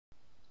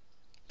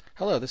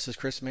Hello, this is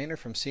Chris Maynard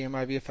from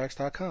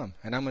cmiVFX.com,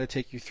 and I'm going to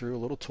take you through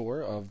a little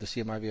tour of the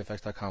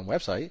cmiVFX.com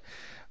website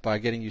by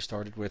getting you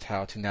started with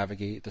how to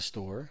navigate the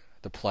store,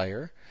 the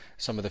player,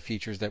 some of the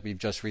features that we've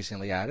just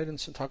recently added, and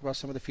talk about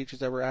some of the features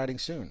that we're adding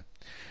soon.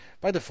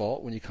 By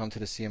default, when you come to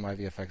the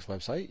cmiVFX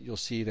website, you'll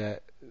see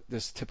that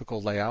this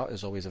typical layout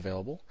is always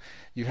available.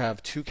 You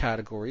have two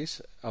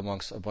categories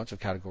amongst a bunch of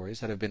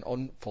categories that have been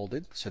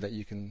unfolded so that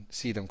you can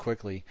see them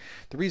quickly.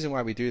 The reason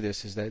why we do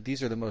this is that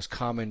these are the most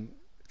common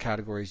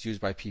categories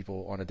used by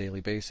people on a daily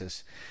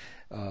basis.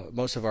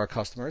 Most of our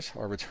customers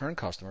are return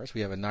customers.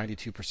 We have a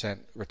 92%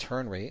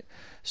 return rate,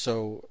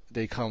 so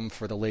they come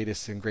for the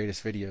latest and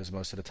greatest videos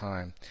most of the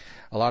time.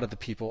 A lot of the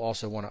people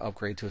also want to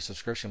upgrade to a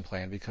subscription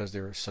plan because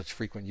they're such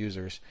frequent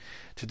users.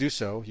 To do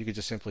so, you could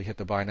just simply hit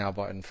the Buy Now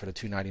button for the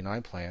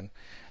 $2.99 plan.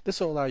 This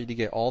will allow you to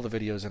get all the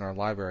videos in our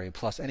library,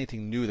 plus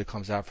anything new that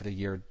comes out for the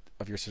year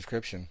of your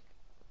subscription.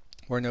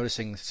 We're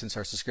noticing, since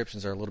our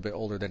subscriptions are a little bit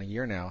older than a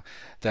year now,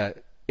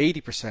 that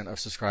 80% of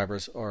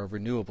subscribers are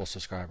renewable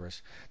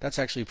subscribers. That's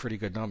actually a pretty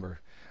good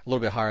number, a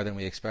little bit higher than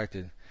we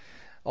expected.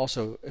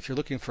 Also, if you're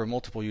looking for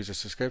multiple user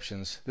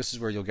subscriptions, this is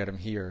where you'll get them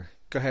here.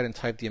 Go ahead and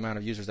type the amount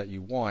of users that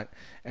you want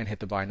and hit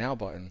the Buy Now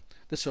button.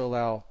 This will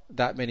allow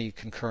that many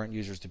concurrent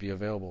users to be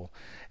available.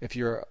 If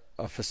you're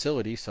a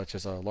facility, such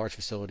as a large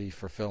facility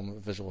for film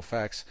and visual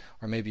effects,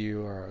 or maybe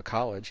you are a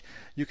college,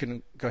 you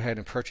can go ahead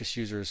and purchase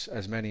users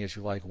as many as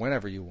you like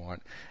whenever you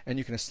want, and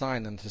you can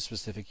assign them to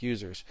specific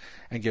users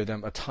and give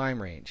them a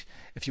time range.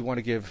 If you want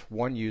to give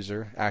one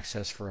user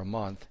access for a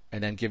month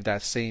and then give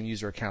that same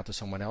user account to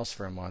someone else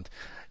for a month,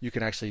 you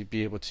can actually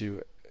be able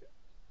to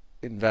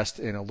invest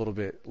in a little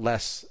bit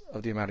less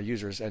of the amount of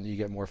users and you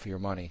get more for your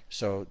money.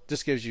 So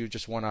this gives you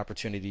just one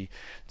opportunity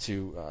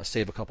to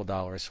save a couple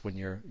dollars when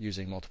you're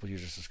using multiple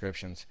user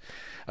subscriptions.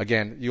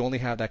 Again, you only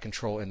have that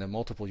control in the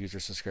multiple user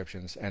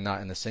subscriptions and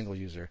not in the single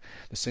user.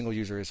 The single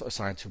user is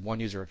assigned to one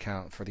user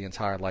account for the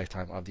entire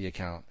lifetime of the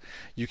account.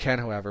 You can,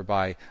 however,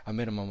 buy a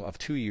minimum of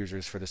 2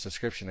 users for the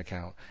subscription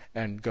account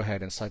and go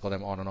ahead and cycle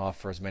them on and off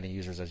for as many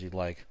users as you'd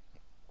like.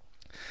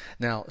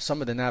 Now, some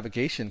of the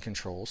navigation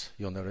controls,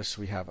 you'll notice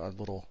we have a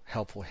little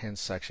helpful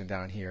hints section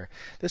down here.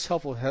 This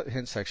helpful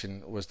hints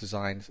section was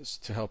designed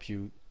to help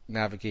you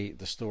navigate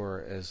the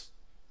store as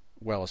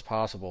well as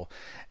possible,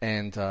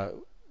 and the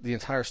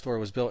entire store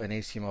was built in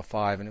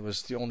HTML5, and it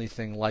was the only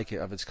thing like it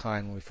of its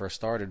kind when we first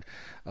started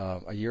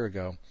a year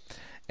ago.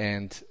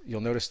 And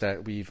you'll notice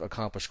that we've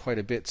accomplished quite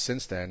a bit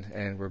since then,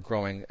 and we're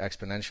growing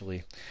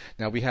exponentially.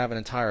 Now, we have an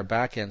entire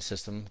back-end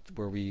system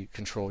where we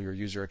control your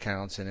user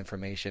accounts and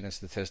information and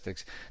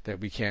statistics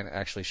that we can't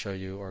actually show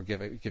you or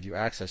give you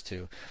access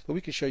to. But we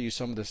can show you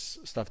some of this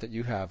stuff that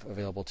you have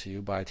available to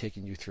you by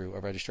taking you through a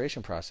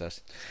registration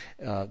process.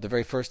 The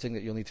very first thing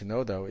that you'll need to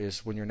know, though,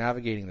 is when you're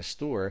navigating the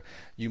store,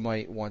 you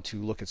might want to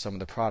look at some of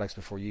the products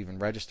before you even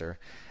register.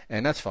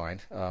 And that's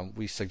fine.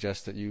 We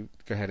suggest that you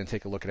go ahead and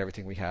take a look at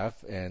everything we have,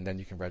 and then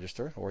you can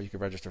register, or you can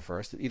register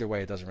first. Either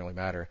way, it doesn't really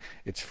matter.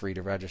 It's free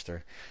to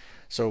register.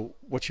 So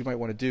what you might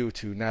want to do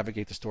to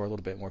navigate the store a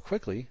little bit more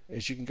quickly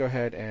is you can go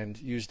ahead and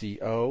use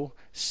the O,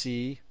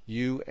 C,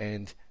 U,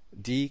 and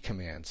D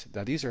commands.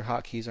 Now, these are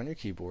hotkeys on your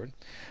keyboard.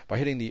 By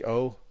hitting the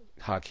O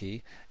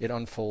hotkey, it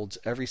unfolds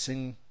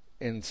everything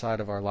inside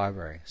of our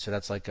library. So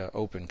that's like an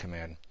open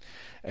command.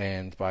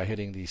 And by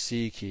hitting the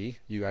C key,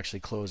 you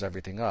actually close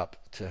everything up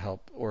to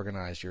help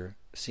organize your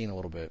scene a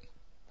little bit.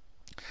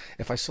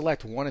 If I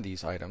select one of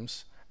these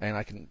items, and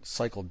I can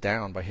cycle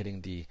down by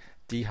hitting the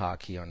D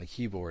hotkey on the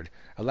keyboard,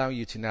 allowing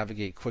you to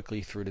navigate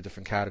quickly through the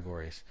different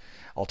categories.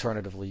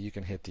 Alternatively, you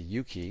can hit the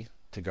U key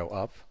to go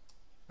up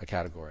a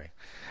category.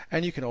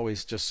 And you can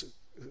always just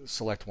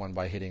select one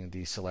by hitting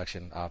the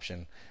selection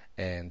option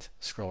and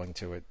scrolling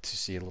to it to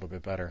see a little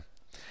bit better.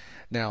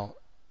 Now,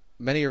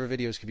 many of our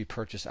videos can be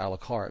purchased a la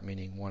carte,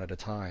 meaning one at a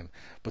time.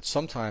 But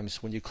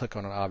sometimes when you click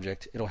on an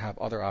object, it'll have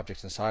other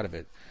objects inside of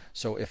it.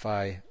 So if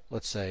I,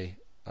 let's say,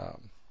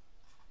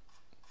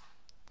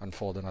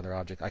 unfold another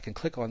object, I can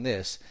click on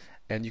this,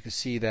 and you can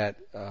see that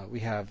we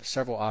have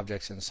several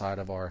objects inside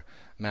of our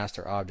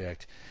master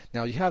object.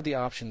 Now, you have the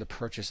option to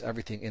purchase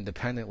everything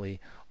independently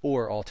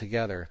or all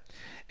together.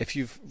 If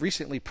you've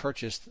recently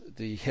purchased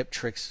the Hip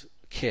Tricks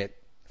kit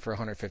for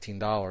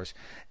 $115,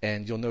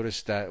 and you'll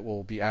notice that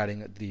we'll be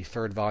adding the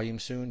third volume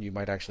soon. You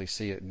might actually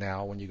see it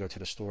now when you go to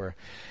the store.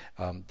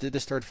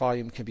 This third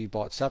volume can be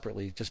bought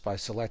separately just by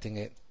selecting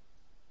it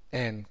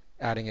and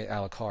adding it a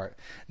la carte.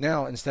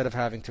 Now, instead of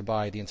having to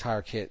buy the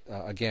entire kit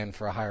again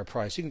for a higher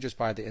price, you can just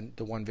buy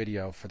the one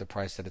video for the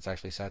price that it's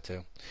actually set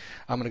to.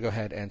 I'm going to go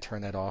ahead and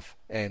turn that off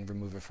and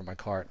remove it from my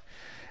cart.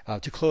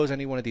 To close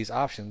any one of these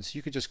options,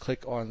 you could just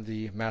click on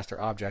the master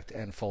object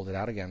and fold it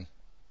out again.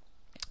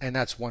 And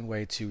that's one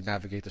way to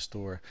navigate the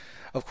store.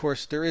 Of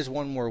course, there is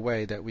one more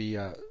way that we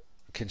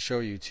can show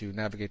you to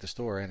navigate the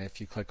store, and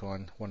if you click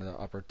on one of the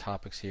upper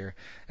topics here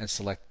and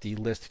select the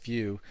list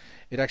view,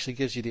 it actually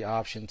gives you the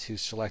option to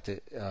select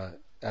it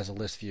as a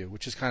list view,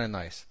 which is kind of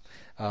nice.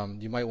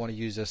 You might want to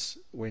use this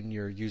when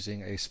you're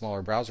using a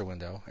smaller browser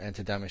window, and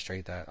to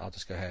demonstrate that, I'll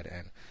just go ahead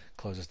and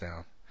close this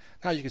down.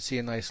 Now you can see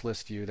a nice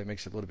list view that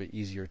makes it a little bit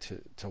easier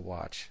to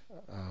watch.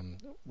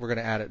 We're going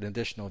to add an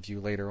additional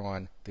view later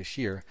on this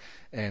year,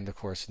 and of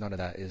course none of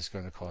that is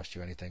going to cost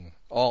you anything.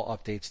 All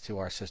updates to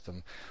our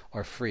system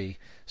are free,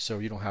 so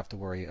you don't have to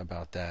worry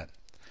about that.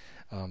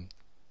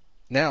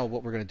 Now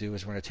what we're going to do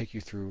is we're going to take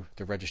you through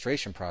the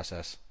registration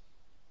process.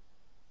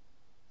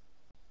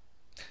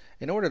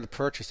 In order to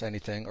purchase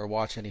anything or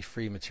watch any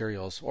free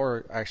materials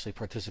or actually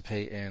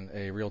participate in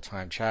a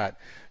real-time chat,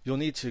 you'll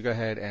need to go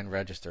ahead and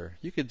register.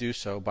 You could do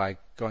so by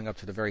going up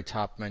to the very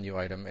top menu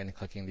item and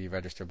clicking the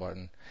register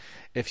button.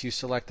 If you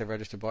select the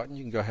register button,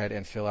 you can go ahead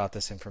and fill out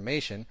this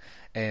information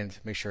and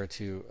make sure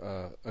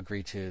to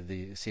agree to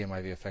the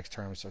cmiVFX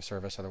terms of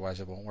service, otherwise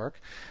it won't work.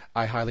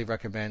 I highly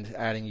recommend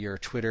adding your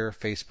Twitter,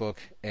 Facebook,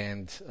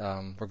 and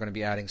we're going to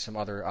be adding some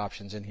other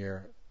options in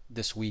here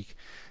this week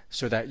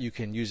so that you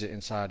can use it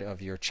inside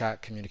of your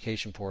chat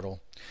communication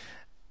portal.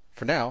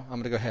 For now,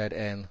 I'm going to go ahead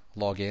and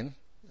log in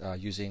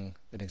using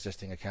an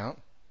existing account.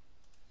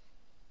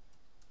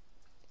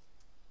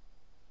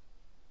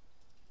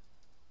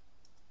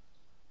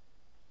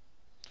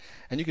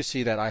 And you can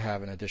see that I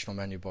have an additional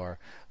menu bar.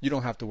 You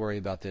don't have to worry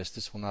about this.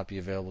 This will not be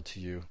available to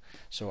you.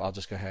 So I'll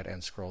just go ahead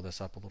and scroll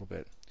this up a little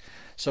bit.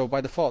 So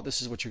by default,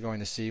 this is what you're going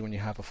to see when you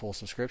have a full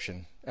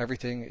subscription.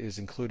 Everything is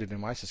included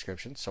in my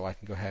subscription, so I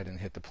can go ahead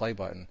and hit the play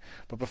button.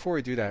 But before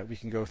we do that, we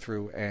can go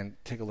through and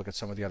take a look at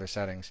some of the other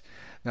settings.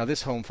 Now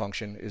this home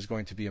function is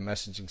going to be a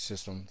messaging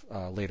system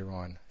later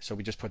on, so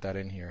we just put that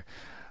in here.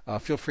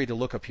 Feel free to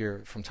look up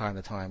here from time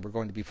to time. We're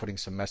going to be putting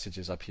some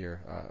messages up here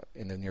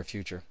in the near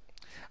future.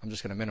 I'm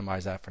just going to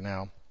minimize that for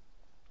now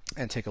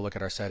and take a look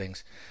at our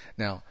settings.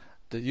 Now,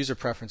 the user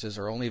preferences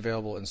are only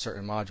available in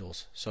certain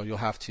modules, so you'll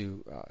have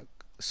to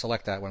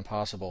select that when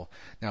possible.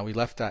 Now, we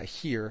left that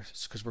here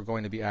because we're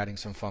going to be adding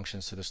some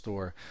functions to the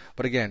store.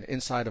 But again,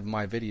 inside of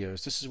My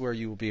Videos, this is where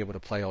you will be able to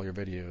play all your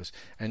videos,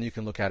 and you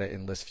can look at it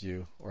in list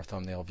view or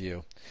thumbnail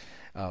view.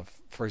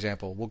 For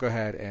example, we'll go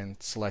ahead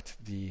and select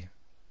the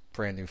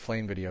brand new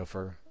flame video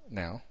for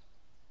now.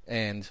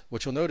 And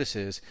what you'll notice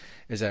is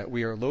that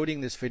we are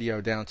loading this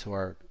video down to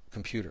our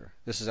computer.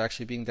 This is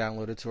actually being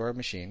downloaded to our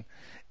machine,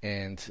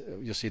 and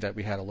you'll see that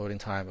we had a loading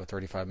time of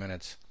 35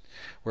 minutes.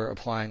 We're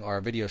applying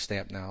our video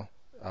stamp now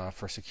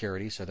for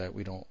security so that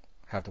we don't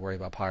have to worry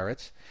about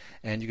pirates.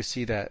 And you can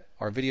see that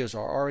our videos are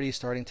already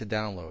starting to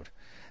download.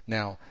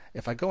 Now,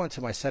 if I go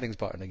into my settings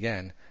button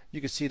again, you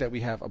can see that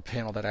we have a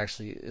panel that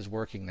actually is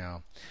working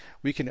now.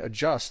 We can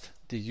adjust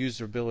the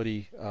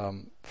usability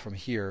from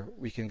here.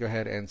 We can go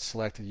ahead and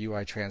select the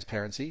UI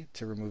transparency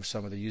to remove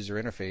some of the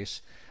user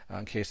interface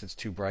in case it's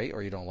too bright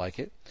or you don't like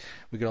it.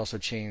 We could also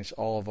change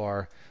all of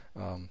our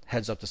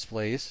heads-up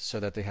displays so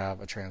that they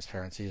have a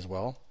transparency as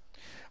well.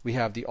 We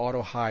have the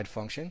auto hide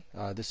function.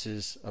 This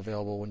is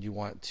available when you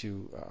want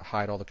to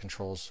hide all the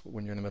controls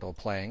when you're in the middle of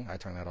playing. I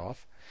turn that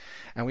off.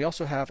 And we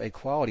also have a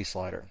quality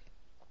slider.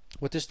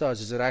 What this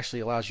does is it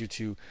actually allows you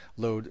to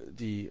load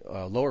the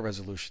lower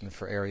resolution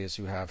for areas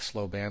who have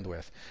slow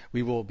bandwidth.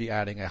 We will be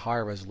adding a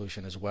higher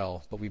resolution as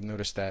well, but we've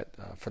noticed that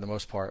for the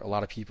most part a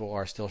lot of people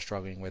are still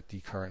struggling with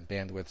the current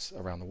bandwidths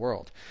around the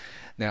world.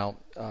 Now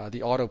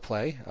the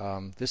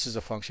autoplay, this is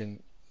a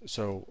function,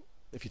 so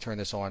if you turn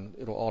this on,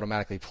 it'll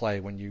automatically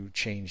play when you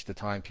change the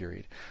time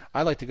period.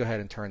 I like to go ahead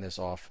and turn this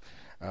off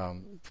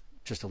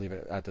just to leave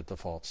it at the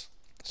defaults.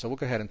 So we'll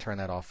go ahead and turn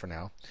that off for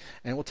now.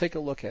 And we'll take a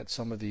look at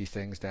some of the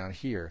things down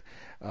here.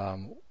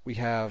 We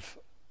have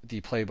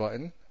the play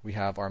button, we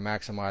have our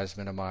maximize,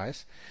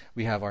 minimize,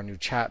 we have our new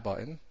chat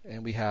button,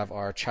 and we have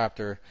our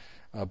chapter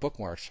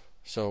bookmarks.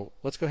 So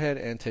let's go ahead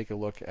and take a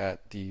look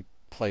at the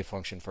play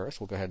function first.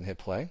 We'll go ahead and hit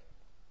play.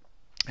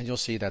 And you'll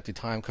see that the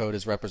time code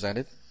is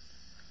represented.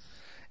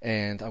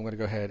 And I'm going to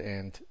go ahead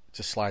and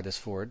just slide this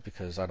forward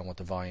because I don't want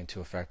the volume to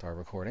affect our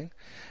recording.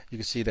 You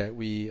can see that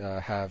we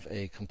have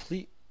a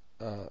complete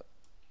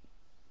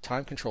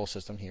time control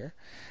system here.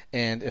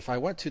 And if I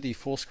went to the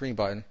full screen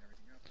button,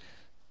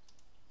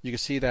 you can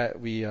see that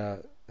we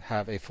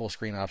have a full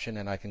screen option,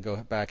 and I can go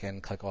back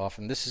and click off,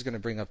 and this is going to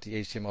bring up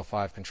the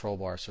HTML5 control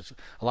bar. So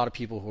a lot of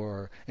people who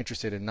are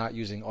interested in not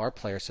using our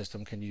player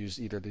system can use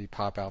either the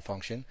pop out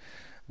function,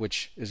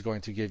 which is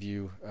going to give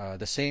you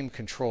the same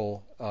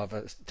control of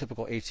a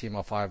typical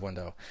HTML5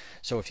 window.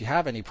 So if you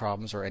have any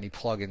problems or any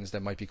plugins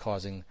that might be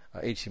causing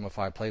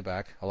HTML5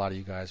 playback, a lot of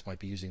you guys might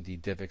be using the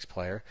DivX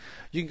player,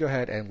 you can go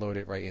ahead and load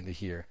it right into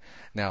here.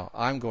 Now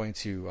I'm going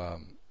to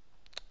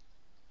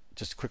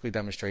just quickly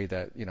demonstrate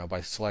that,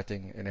 by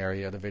selecting an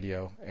area of the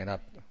video and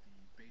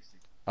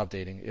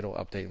updating, it'll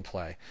update and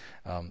play.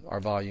 Our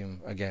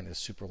volume again is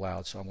super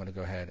loud, so I'm going to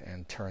go ahead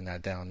and turn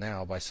that down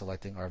now by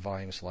selecting our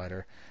volume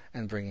slider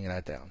and bringing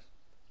that down.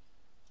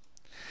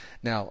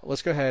 Now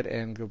let's go ahead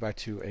and go back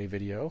to a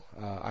video.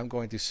 I'm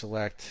going to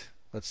select,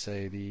 let's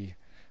say, the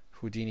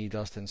Houdini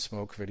Dust and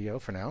Smoke video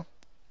for now,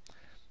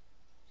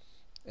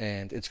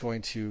 and it's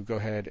going to go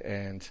ahead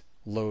and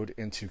load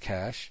into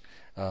cache.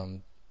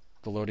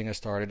 The loading has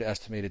started.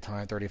 Estimated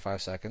time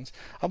 35 seconds.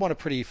 I'm on a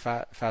pretty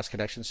fast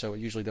connection, so it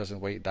usually doesn't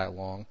wait that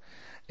long.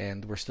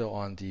 And we're still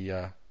on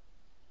the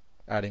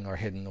adding our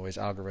hidden noise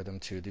algorithm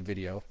to the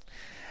video.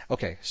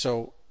 Okay,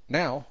 so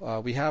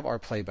now we have our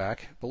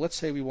playback, but let's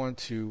say we want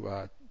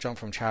to jump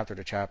from chapter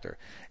to chapter.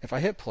 If I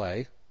hit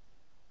play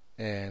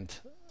and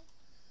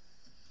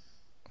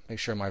make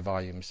sure my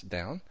volume's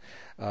down,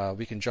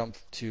 we can jump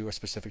to a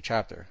specific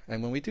chapter.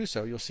 And when we do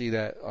so, you'll see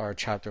that our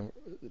chapter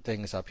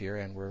thing is up here,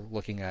 and we're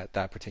looking at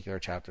that particular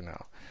chapter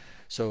now.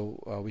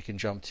 So we can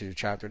jump to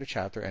chapter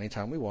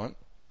anytime we want,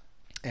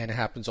 and it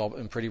happens all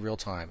in pretty real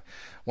time.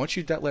 Once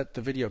you let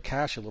the video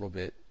cache a little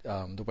bit,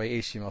 the way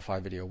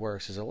HTML5 video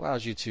works is it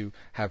allows you to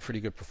have pretty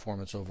good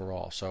performance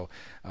overall. So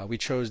we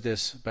chose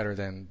this better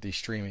than the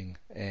streaming,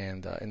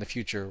 and in the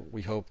future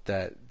we hope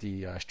that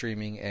the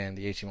streaming and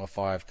the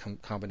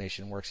HTML5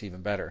 combination works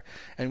even better,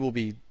 and we'll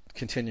be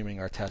continuing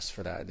our tests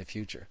for that in the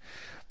future.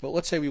 But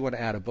let's say we want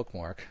to add a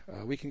bookmark.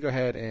 We can go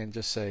ahead and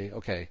just say,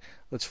 okay,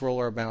 let's roll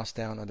our mouse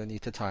down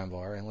underneath the time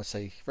bar, and let's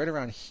say right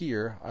around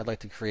here I'd like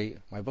to create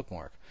my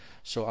bookmark.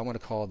 So I'm going to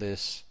call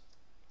this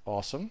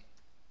awesome,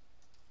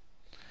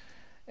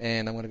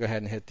 and I'm going to go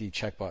ahead and hit the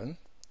check button.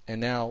 And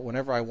now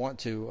whenever I want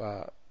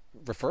to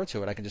refer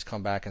to it, I can just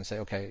come back and say,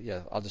 okay,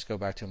 yeah, I'll just go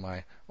back to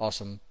my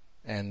awesome,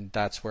 and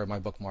that's where my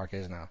bookmark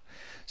is now.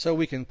 So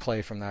we can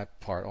play from that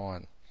part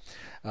on.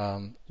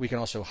 We can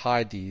also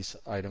hide these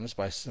items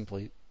by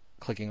simply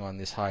clicking on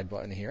this hide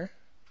button here,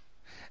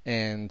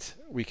 and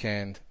we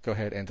can go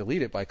ahead and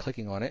delete it by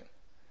clicking on it.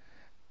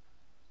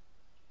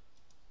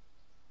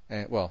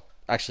 And well,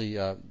 actually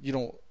you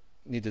don't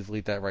need to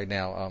delete that right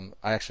now.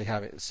 I actually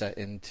have it set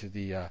into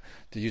the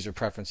user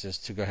preferences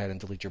to go ahead and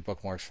delete your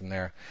bookmarks from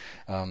there.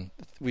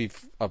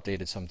 We've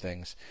updated some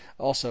things.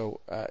 Also,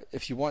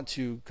 if you want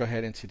to go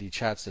ahead into the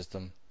chat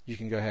system, you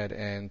can go ahead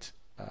and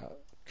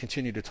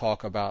continue to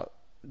talk about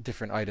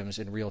different items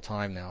in real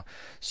time now.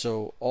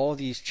 So all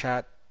these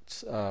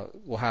chats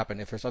will happen.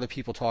 If there's other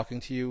people talking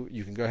to you,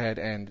 you can go ahead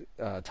and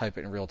type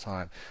it in real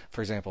time.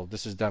 For example,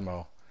 this is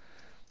demo.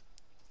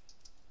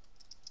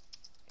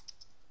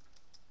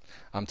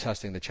 I'm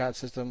testing the chat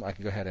system. I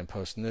can go ahead and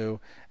post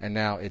new, and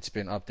now it's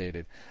been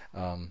updated.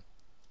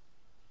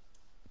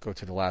 Go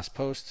to the last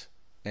post,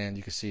 and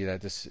you can see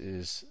that this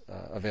is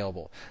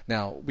available.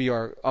 Now, we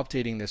are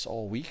updating this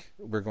all week.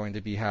 We're going to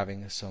be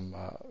having some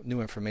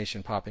new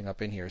information popping up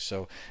in here,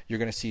 so you're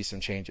going to see some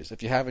changes.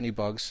 If you have any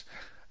bugs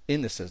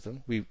in the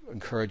system, we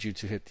encourage you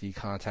to hit the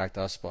Contact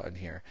Us button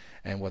here,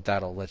 and what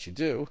that'll let you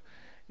do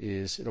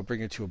is it'll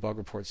bring you to a bug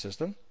report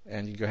system,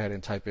 and you go ahead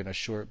and type in a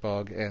short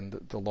bug and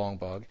the long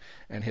bug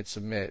and hit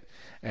submit,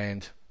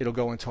 and it'll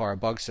go into our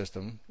bug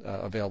system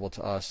available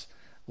to us,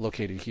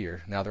 located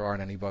here. Now, there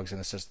aren't any bugs in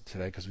the system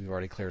today because we've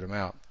already cleared them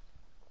out,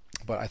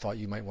 but I thought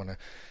you might want to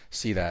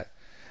see that.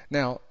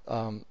 Now,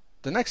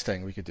 the next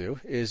thing we could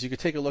do is you could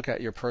take a look at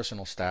your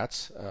personal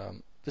stats.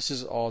 This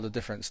is all the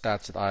different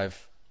stats that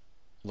I've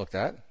looked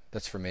at.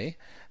 That's for me.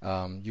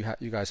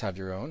 You guys have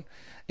your own.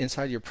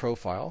 Inside your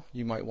profile,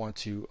 you might want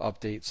to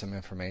update some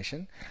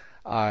information.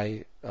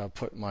 I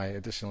put my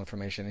additional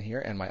information in here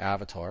and my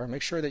avatar.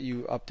 Make sure that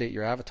you update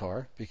your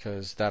avatar,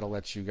 because that'll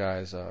let you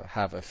guys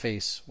have a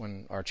face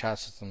when our chat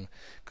system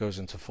goes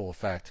into full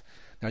effect.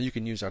 Now, you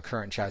can use our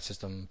current chat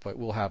system, but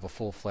we'll have a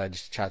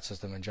full-fledged chat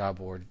system and job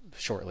board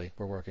shortly.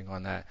 We're working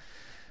on that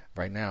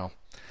right now.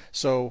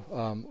 So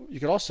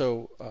you could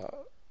also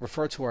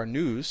refer to our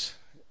news,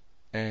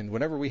 and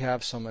whenever we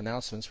have some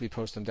announcements, we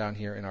post them down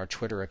here in our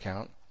Twitter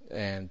account.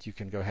 And you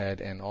can go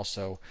ahead and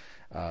also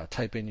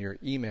type in your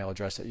email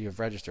address that you have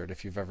registered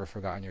if you've ever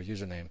forgotten your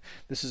username.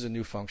 This is a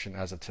new function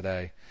as of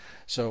today.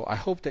 So I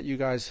hope that you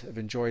guys have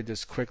enjoyed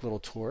this quick little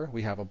tour.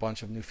 We have a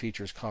bunch of new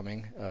features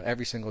coming.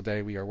 Every single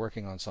day we are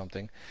working on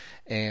something,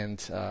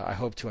 and I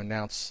hope to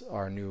announce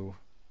our new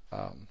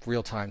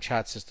real-time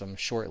chat system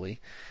shortly.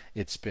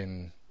 It's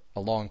been a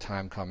long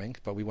time coming,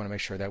 but we want to make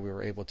sure that we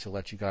were able to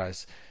let you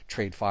guys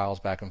trade files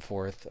back and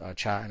forth,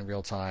 chat in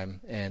real time,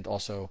 and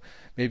also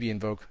maybe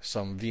invoke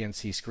some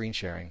VNC screen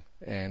sharing.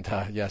 And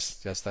yes,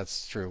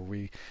 that's true.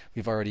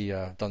 We've already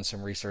done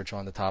some research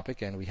on the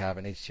topic, and we have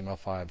an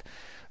HTML5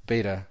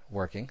 beta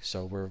working,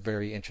 so we're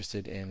very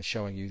interested in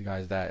showing you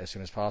guys that as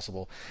soon as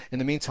possible. In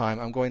the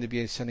meantime, I'm going to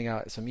be sending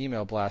out some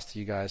email blasts to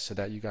you guys so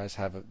that you guys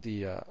have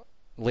the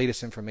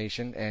latest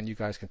information and you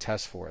guys can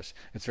test for us.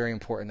 It's very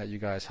important that you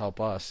guys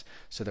help us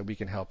so that we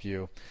can help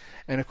you.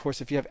 And of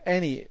course, if you have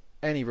any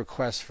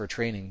requests for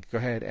training, go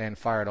ahead and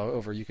fire it all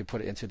over. You can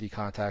put it into the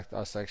Contact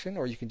Us section,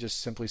 or you can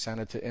just simply send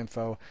it to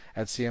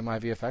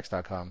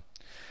info@cmiVFX.com.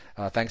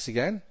 Thanks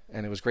again,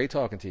 and it was great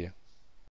talking to you.